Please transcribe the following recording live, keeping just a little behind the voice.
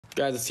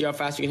Guys, let's see how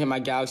fast we can hit my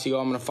Galaxy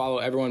goal. I'm going to follow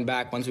everyone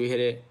back once we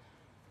hit it.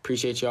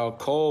 Appreciate y'all.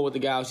 Cole with the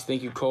Galaxy.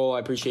 Thank you, Cole. I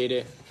appreciate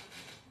it.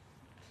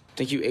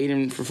 Thank you,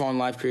 Aiden, for following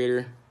Live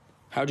Creator.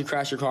 How'd you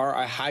crash your car?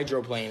 I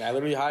hydroplaned. I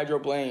literally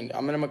hydroplaned.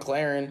 I'm in a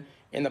McLaren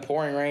in the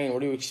pouring rain.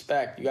 What do you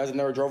expect? You guys have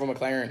never drove a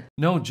McLaren.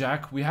 No,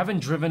 Jack, we haven't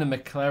driven a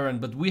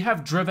McLaren, but we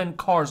have driven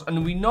cars,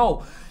 and we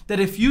know that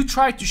if you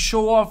try to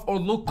show off or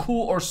look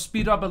cool or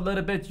speed up a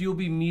little bit, you'll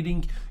be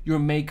meeting your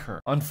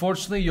maker.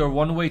 Unfortunately, your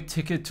one-way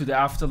ticket to the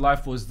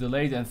afterlife was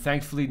delayed, and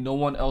thankfully no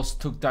one else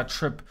took that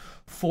trip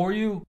for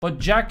you. But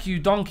Jack, you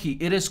donkey,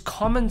 it is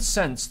common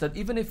sense that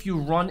even if you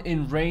run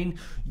in rain,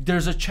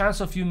 there's a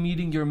chance of you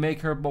meeting your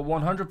maker, but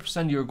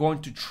 100% you're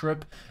going to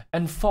trip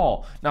and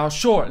fall. Now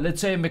sure, let's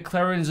say a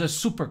McLaren is a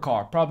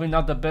supercar, probably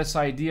not the best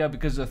idea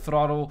because the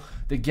throttle,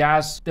 the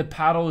gas, the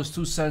paddle is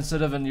too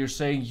sensitive, and you're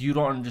saying you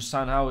don't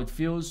understand how it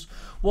feels.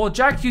 Well,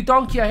 Jack, you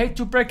donkey, I hate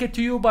to break it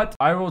to you, but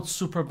I rode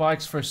super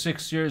bikes for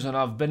 6 years and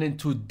I've been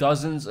into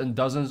dozens and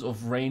dozens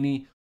of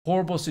rainy,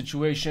 horrible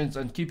situations,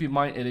 and keep in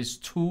mind it is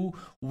 2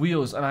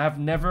 wheels and I have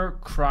never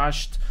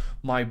crashed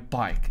my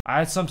bike. I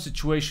had some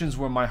situations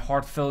where my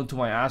heart fell into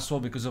my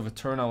asshole because of a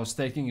turn I was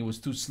taking. It was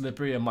too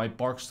slippery and my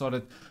bike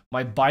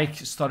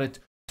started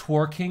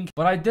twerking,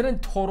 but I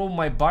didn't total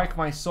my bike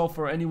myself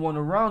or anyone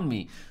around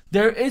me.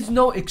 There is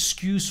no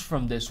excuse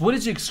from this. What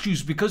is the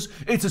excuse? Because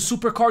it's a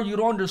supercar, you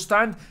don't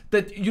understand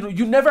that,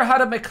 you never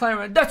had a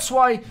McLaren. That's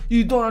why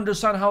you don't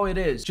understand how it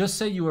is. Just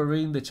say you were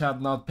reading the chat,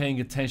 not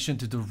paying attention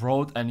to the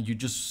road, and you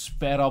just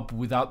sped up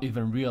without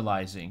even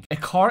realizing. A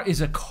car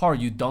is a car,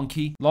 you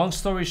donkey. Long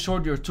story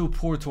short, you're too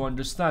poor to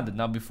understand it.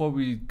 Now, before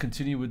we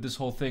continue with this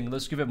whole thing,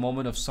 let's give a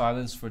moment of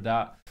silence for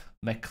that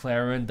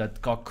McLaren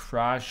that got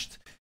crashed.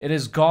 It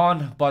is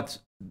gone, but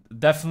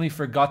definitely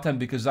forgotten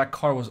because that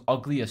car was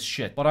ugly as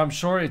shit. But I'm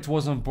sure it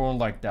wasn't born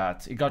like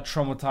that. It got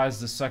traumatized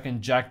the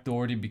second Jack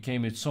Doherty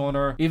became its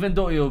owner. Even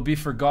though it will be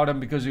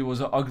forgotten because it was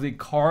an ugly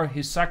car,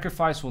 his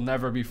sacrifice will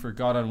never be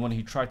forgotten when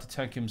he tried to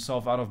take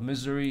himself out of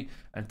misery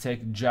and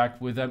take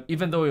Jack with him.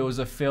 Even though it was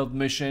a failed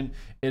mission,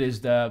 it is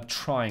the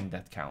trying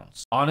that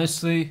counts.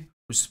 Honestly,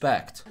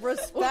 respect.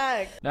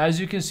 Now,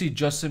 as you can see,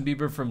 Justin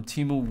Bieber from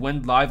Temu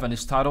went live, and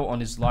his title on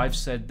his live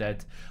said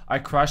that I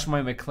crashed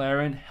my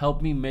McLaren,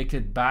 help me make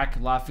it back,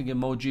 laughing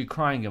emoji,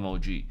 crying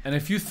emoji. And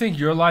if you think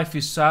your life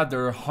is sad,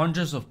 there are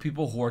hundreds of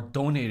people who are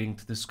donating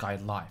to this guy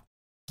live.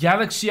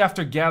 Galaxy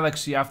after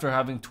galaxy after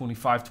having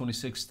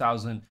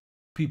 26,000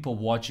 people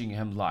watching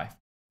him live.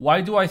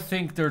 Why do I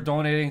think they're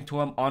donating to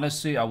him?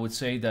 Honestly, I would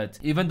say that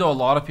even though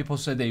a lot of people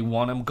say they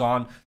want him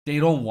gone, they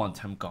don't want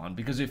him gone.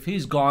 Because if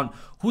he's gone,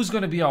 who's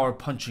going to be our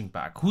punching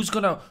bag? Who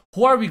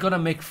are we going to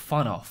make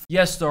fun of?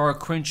 Yes, there are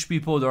cringe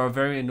people, there are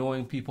very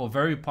annoying people,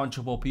 very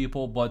punchable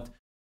people, but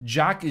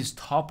Jack is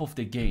top of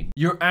the game.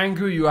 You're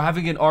angry, you're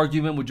having an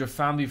argument with your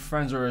family,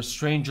 friends, or a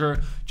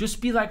stranger. Just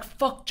be like,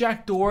 fuck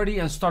Jack Doherty,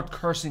 and start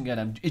cursing at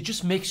him. It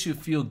just makes you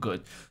feel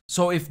good.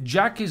 So if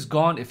Jack is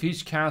gone, if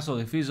he's cancelled,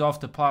 if he's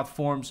off the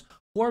platforms,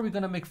 who are we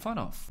gonna make fun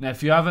of? Now,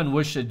 if you haven't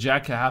wished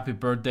Jack a happy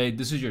birthday,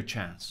 this is your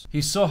chance.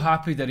 He's so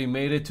happy that he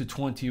made it to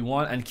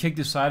 21, and Kick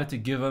decided to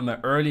give him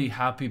an early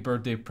happy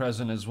birthday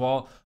present as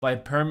well by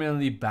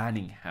permanently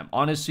banning him.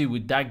 Honestly,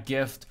 with that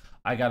gift,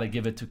 I gotta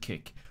give it to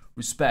Kick.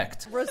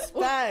 Respect.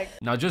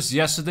 Now, just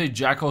yesterday,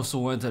 Jack also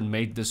went and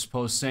made this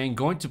post saying,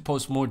 going to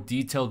post more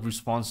detailed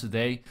response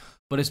today,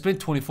 but it's been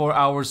 24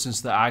 hours since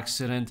the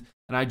accident,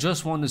 and I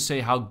just want to say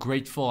how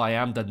grateful I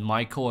am that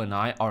Michael and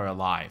I are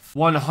alive.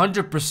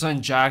 100%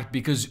 Jack,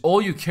 because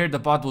all you cared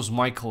about was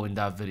Michael in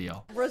that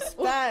video.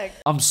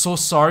 I'm so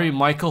sorry,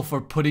 Michael,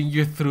 for putting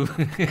you through.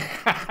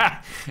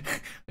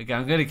 Okay,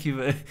 I'm gonna keep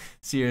it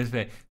serious,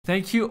 man.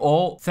 Thank you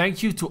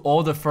to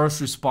all the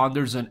first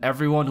responders and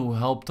everyone who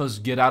helped us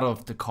get out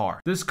of the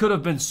car. This could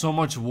have been so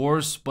much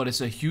worse, but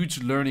it's a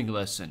huge learning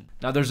lesson.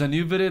 Now, there's a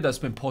new video that's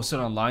been posted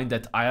online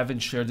that I haven't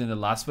shared in the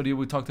last video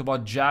we talked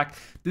about Jack.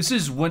 This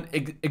is when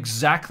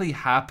exactly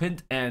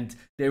happened, and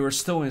they were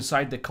still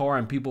inside the car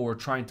and people were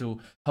trying to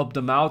help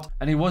them out.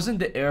 And it wasn't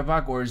the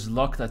airbag or his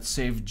luck that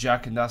saved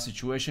Jack in that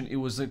situation. It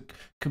was the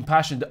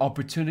compassion, the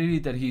opportunity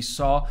that he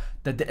saw,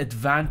 that the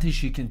advantage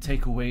he can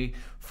take away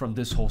from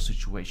this whole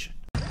situation.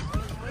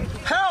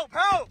 Help!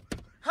 Help!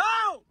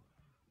 Help!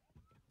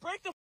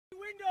 Break the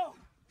window!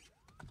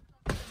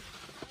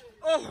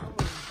 Oh!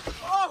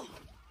 Oh!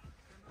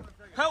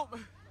 Help!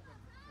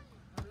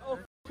 Oh,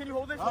 can you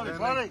hold this?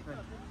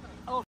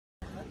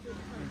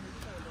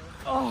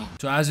 Oh.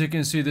 So as you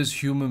can see,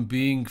 this human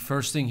being,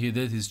 first thing he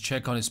did is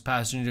check on his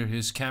passenger,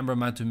 his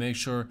cameraman, to make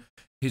sure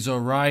he's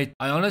alright.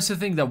 I honestly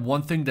think that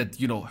one thing that,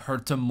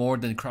 hurt him more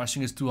than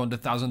crashing his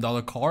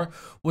 $200,000 car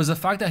was the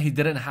fact that he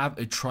didn't have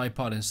a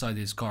tripod inside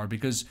his car.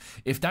 Because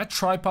if that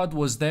tripod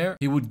was there,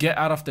 he would get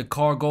out of the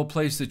car, go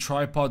place the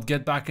tripod,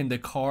 get back in the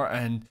car,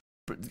 and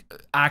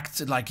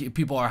act like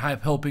people are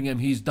helping him.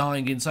 He's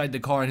dying inside the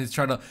car and he's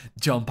trying to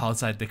jump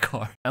outside the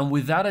car. And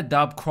without a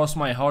doubt, cross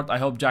my heart, I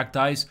hope Jack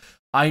dies.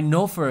 I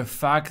know for a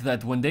fact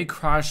that when they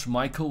crashed,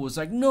 Michael was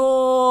like,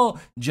 no.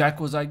 Jack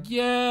was like,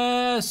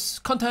 yes,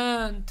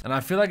 content. And I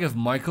feel like if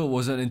Michael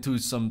wasn't into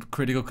some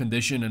critical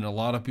condition and a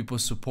lot of people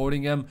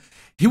supporting him,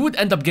 he would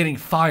end up getting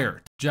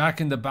fired. Jack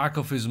in the back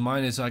of his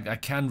mind is like, I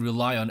can't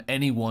rely on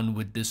anyone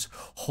with this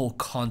whole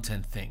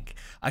content thing.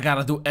 I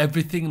gotta do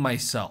everything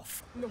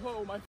myself.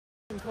 No, my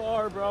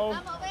car, bro.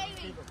 Vamos,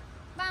 baby.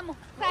 Vamos.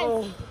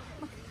 Oh,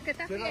 Que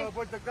estás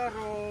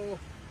bien.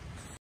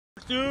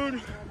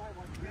 dude.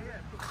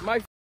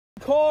 My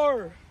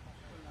car.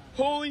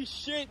 Holy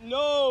shit,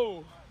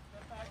 no.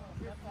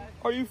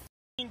 Are you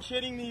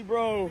kidding me,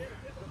 bro?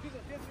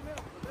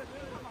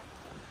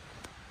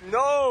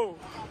 No.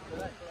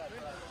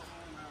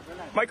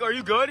 Michael, are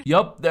you good?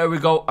 Yup, there we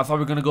go. I thought we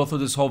were gonna go through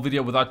this whole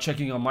video without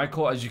checking on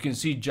Michael. As you can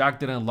see, Jack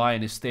didn't lie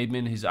in his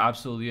statement. He's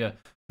absolutely a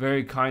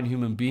very kind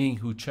human being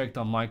who checked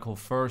on Michael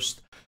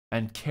first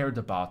and cared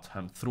about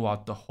him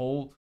throughout the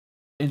whole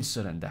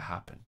incident that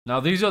happened. Now,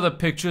 these are the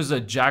pictures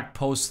that Jack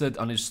posted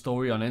on his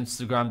story on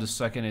Instagram the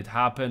second it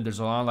happened. There's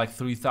around like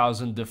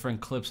 3,000 different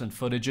clips and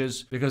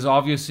footages because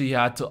obviously he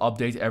had to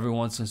update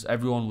everyone since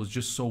everyone was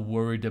just so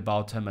worried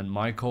about him and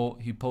Michael.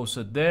 He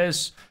posted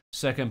this.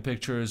 Second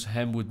picture is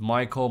him with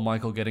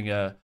Michael getting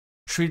a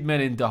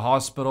treatment in the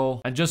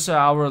hospital, and just an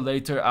hour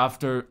later,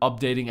 after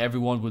updating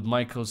everyone with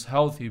Michael's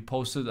health, he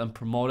posted and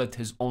promoted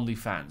his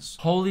OnlyFans.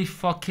 Holy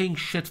fucking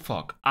shit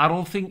fuck. I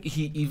don't think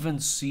he even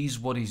sees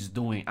what he's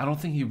doing. I don't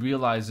think he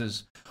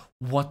realizes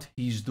what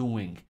he's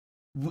doing.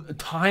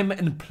 Time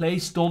and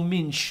place don't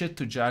mean shit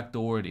to Jack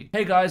Doherty.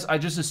 Hey guys, I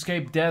just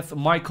escaped death.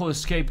 Michael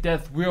escaped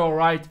death. We're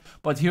alright.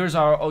 But here's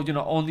our,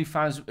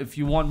 OnlyFans. If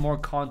you want more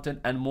content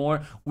and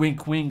more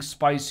wink wink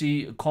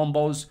spicy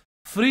combos,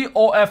 free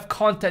OF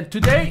content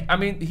today. I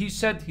mean, he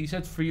said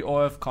free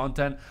OF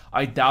content.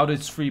 I doubt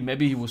it's free.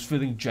 Maybe he was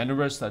feeling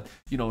generous that,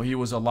 he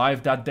was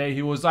alive that day.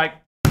 He was like,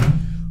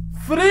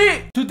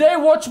 free today.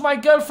 Watch my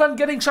girlfriend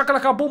getting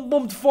shakalaka boom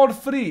boom for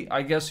free.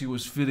 I guess he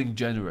was feeling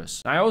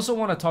generous. I also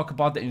want to talk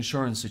about the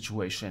insurance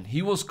situation.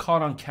 He was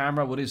caught on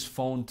camera with his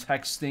phone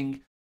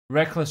texting,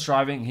 reckless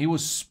driving. He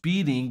was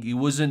speeding. It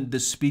wasn't the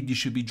speed you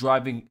should be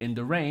driving in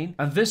the rain.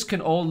 And this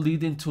can all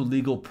lead into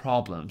legal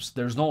problems.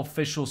 There's no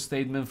official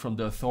statement from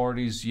the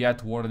authorities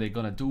yet. What are they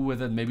going to do with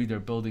it? Maybe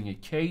they're building a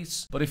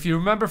case. But if you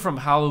remember from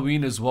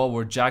Halloween as well,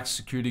 where Jack's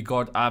security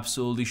guard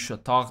absolutely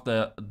talked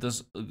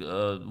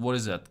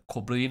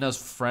Cobrina's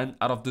friend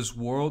out of this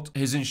world.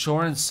 His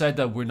insurance said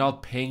that we're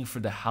not paying for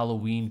the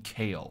Halloween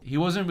KO. He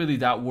wasn't really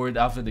that worried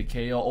after the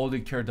KO. All they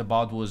cared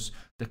about was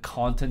the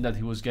content that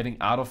he was getting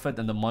out of it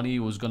and the money he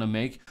was going to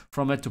make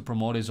from it to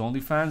promote his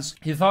OnlyFans.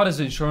 He thought his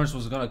insurance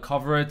was going to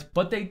cover it,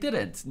 but they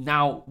didn't.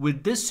 Now,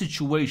 with this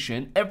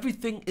situation,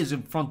 everything is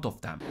in front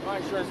of them. My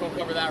insurance won't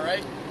cover that,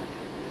 right?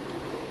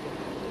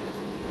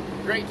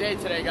 Great day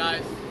today,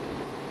 guys.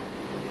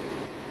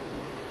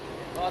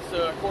 Lost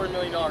a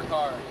 $250,000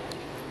 car.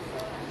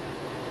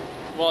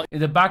 Well, in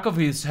the back of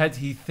his head,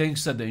 he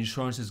thinks that the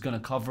insurance is going to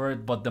cover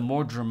it, but the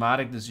more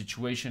dramatic the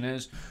situation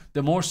is,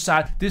 the more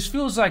sad. This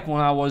feels like when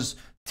I was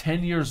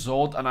 10 years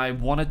old and I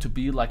wanted to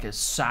be like a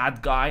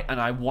sad guy and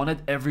I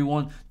wanted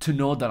everyone to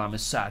know that I'm a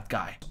sad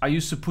guy. I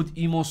used to put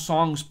emo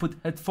songs, put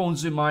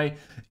headphones in my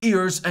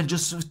ears and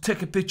just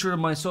take a picture of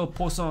myself,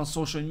 post it on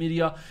social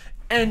media.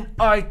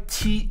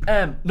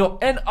 NITM. No,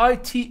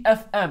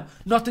 NITFM.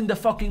 Not in the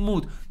fucking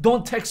mood.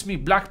 Don't text me.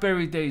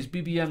 BlackBerry days,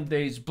 BBM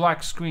days,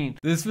 black screen.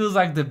 This feels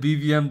like the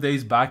BBM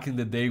days back in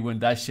the day when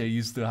that shit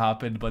used to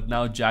happen. But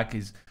now Jack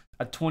is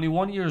at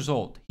 21 years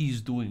old.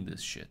 He's doing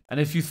this shit. And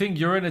if you think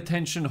you're an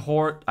attention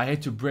whore, I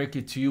hate to break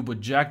it to you,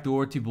 but Jack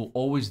Doherty will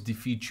always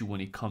defeat you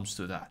when it comes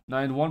to that. Now,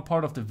 in one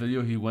part of the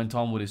video, he went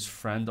on with his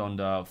friend on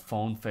the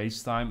phone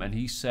FaceTime, and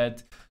he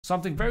said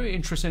something very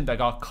interesting that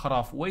got cut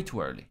off way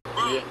too early.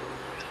 yeah.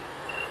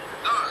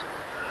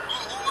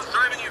 Who was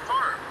driving your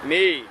car?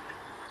 Me.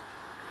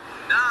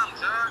 Damn,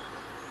 Jack.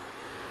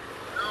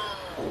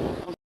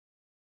 No.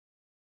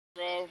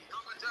 Bro. No,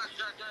 but Jack.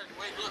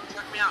 Wait, look,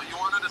 check me out. You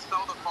wanted to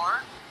sell the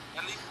car?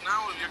 At least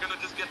now you're gonna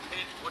just get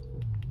paid.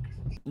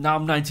 Now,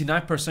 I'm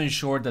 99%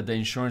 sure that the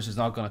insurance is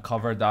not going to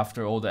cover it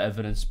after all the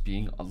evidence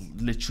being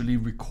literally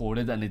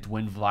recorded and it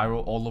went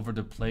viral all over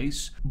the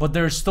place. But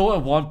there's still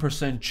a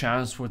 1%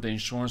 chance where the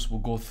insurance will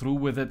go through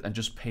with it and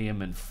just pay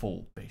him in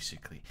full,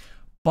 basically.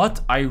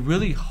 But I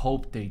really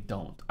hope they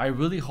don't. I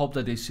really hope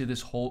that they see this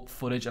whole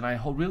footage, and I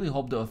really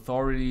hope the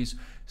authorities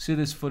see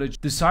this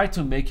footage, decide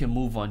to make a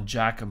move on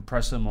Jack and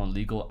press him on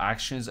legal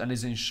actions, and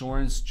his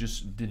insurance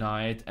just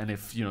deny it. And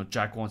if,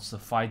 Jack wants to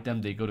fight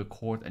them, they go to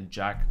court and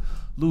Jack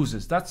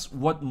loses. That's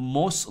what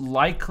most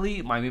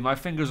likely, I mean, my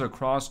fingers are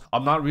crossed.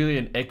 I'm not really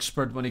an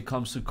expert when it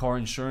comes to car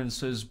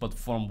insurances, but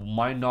from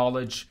my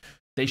knowledge,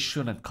 they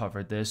shouldn't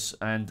cover this.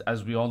 And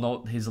as we all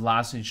know, his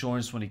last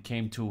insurance, when it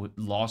came to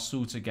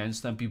lawsuits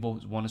against them,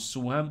 people want to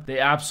sue him. They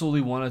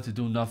absolutely wanted to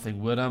do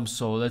nothing with him.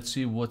 So let's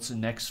see what's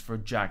next for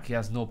Jack. He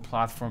has no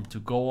platform to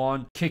go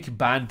on. Kick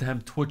banned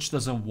him. Twitch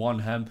doesn't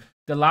want him.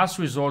 The last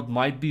resort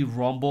might be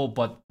Rumble,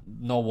 but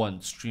no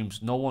one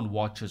streams, no one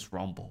watches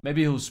Rumble.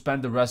 Maybe he'll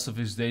spend the rest of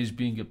his days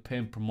being a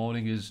pimp,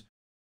 promoting his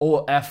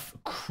OF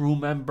crew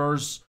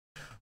members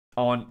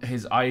on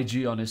his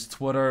IG, on his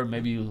Twitter.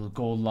 Maybe he'll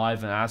go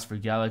live and ask for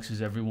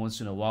galaxies every once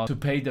in a while to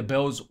pay the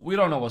bills. We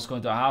don't know what's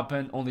going to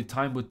happen. Only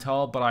time would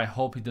tell, but I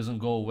hope he doesn't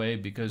go away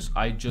because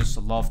I just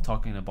love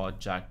talking about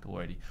Jack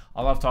Doherty.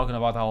 I love talking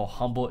about how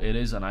humble it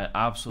is, and I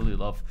absolutely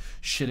love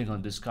shitting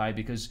on this guy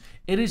because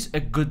it is a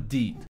good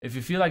deed. If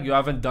you feel like you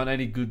haven't done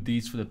any good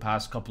deeds for the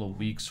past couple of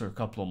weeks or a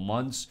couple of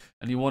months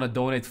and you want to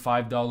donate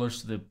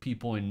 $5 to the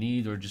people in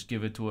need or just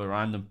give it to a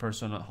random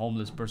person, a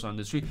homeless person on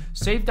the street,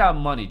 save that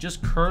money.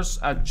 Just curse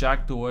at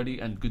Jack Doherty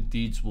and good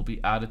deeds will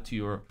be added to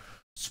your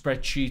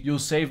spreadsheet. You'll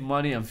save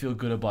money and feel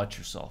good about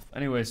yourself.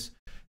 Anyways,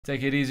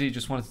 take it easy.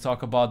 Just wanted to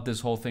talk about this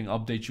whole thing,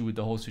 update you with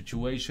the whole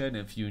situation.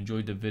 If you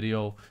enjoyed the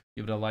video,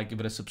 give it a like, give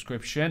it a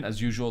subscription.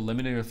 As usual, let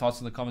me know your thoughts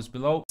in the comments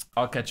below.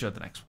 I'll catch you at the next one.